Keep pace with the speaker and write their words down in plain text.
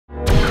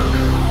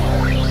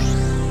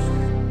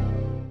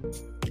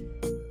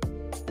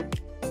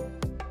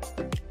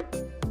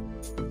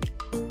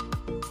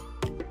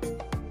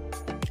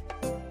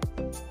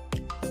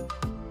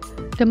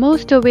The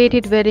most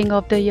awaited wedding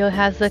of the year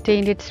has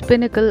attained its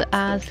pinnacle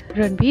as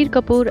Ranbir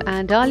Kapoor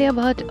and Alia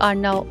Bhatt are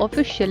now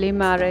officially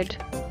married.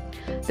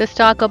 The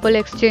star couple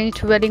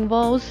exchanged wedding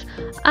vows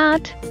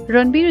at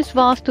Ranbir's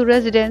Vastu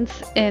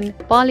residence in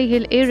Pali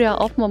Hill area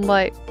of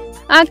Mumbai.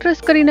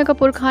 Actress Kareena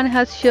Kapoor Khan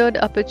has shared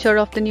a picture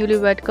of the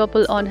newlywed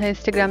couple on her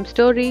Instagram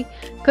story.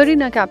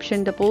 Kareena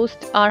captioned the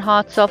post, "Our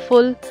hearts are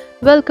full.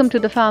 Welcome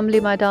to the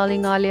family, my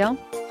darling Alia."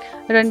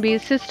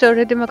 Ranbir's sister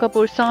Ridhima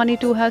Kapoor Sani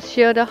too has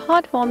shared a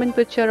heartwarming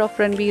picture of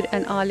Ranbir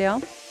and Alia.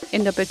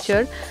 In the picture,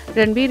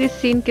 Ranbir is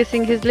seen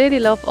kissing his lady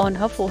love on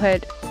her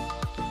forehead.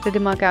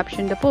 Ridhima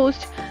captioned the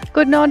post,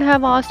 "Could not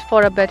have asked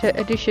for a better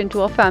addition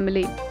to our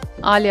family.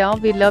 Alia,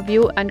 we love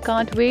you and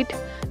can't wait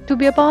to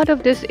be a part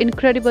of this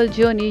incredible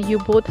journey you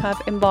both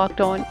have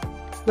embarked on.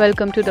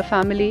 Welcome to the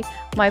family,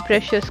 my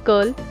precious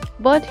girl,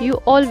 but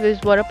you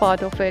always were a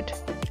part of it."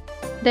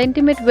 The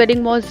intimate wedding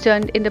was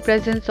done in the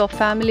presence of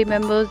family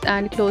members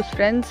and close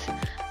friends.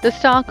 The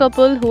star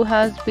couple, who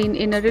has been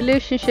in a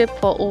relationship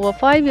for over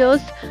 5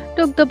 years,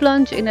 took the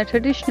plunge in a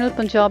traditional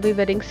Punjabi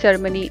wedding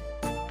ceremony.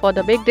 For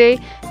the big day,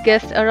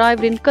 guests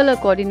arrived in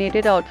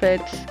color-coordinated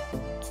outfits.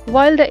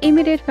 While the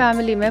immediate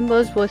family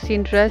members were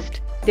seen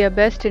dressed their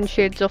best in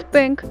shades of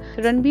pink,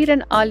 Ranbir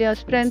and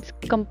Alia's friends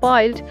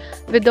compiled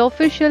with the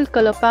official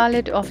color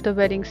palette of the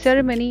wedding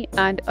ceremony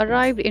and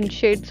arrived in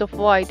shades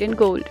of white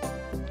and gold.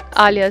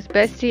 Alia's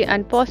bestie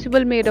and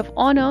possible maid of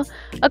honor,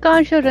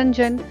 Akansha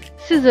Ranjan,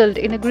 sizzled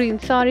in a green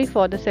sari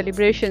for the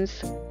celebrations.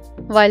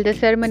 While the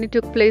ceremony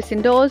took place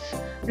indoors,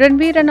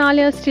 Ranbir and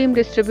Alia's team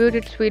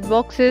distributed sweet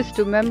boxes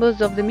to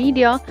members of the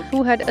media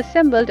who had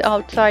assembled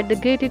outside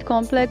the gated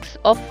complex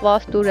of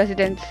Vastu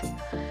residence.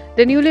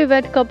 The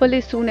newlywed couple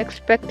is soon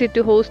expected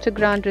to host a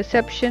grand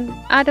reception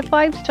at a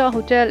 5-star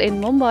hotel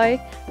in Mumbai,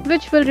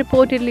 which will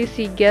reportedly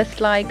see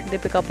guests like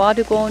Deepika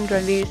Padukone,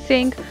 Ranveer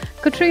Singh,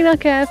 Katrina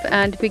Kaif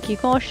and Vicky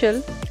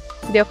Kaushal,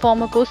 their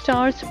former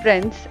co-stars,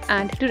 friends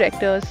and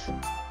directors.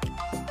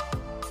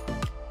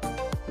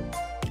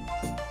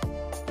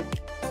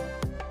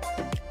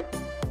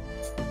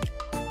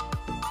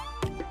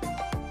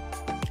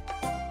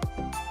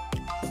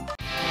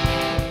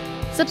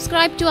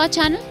 Subscribe to our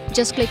channel.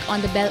 Just click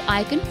on the bell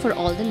icon for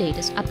all the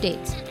latest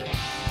updates.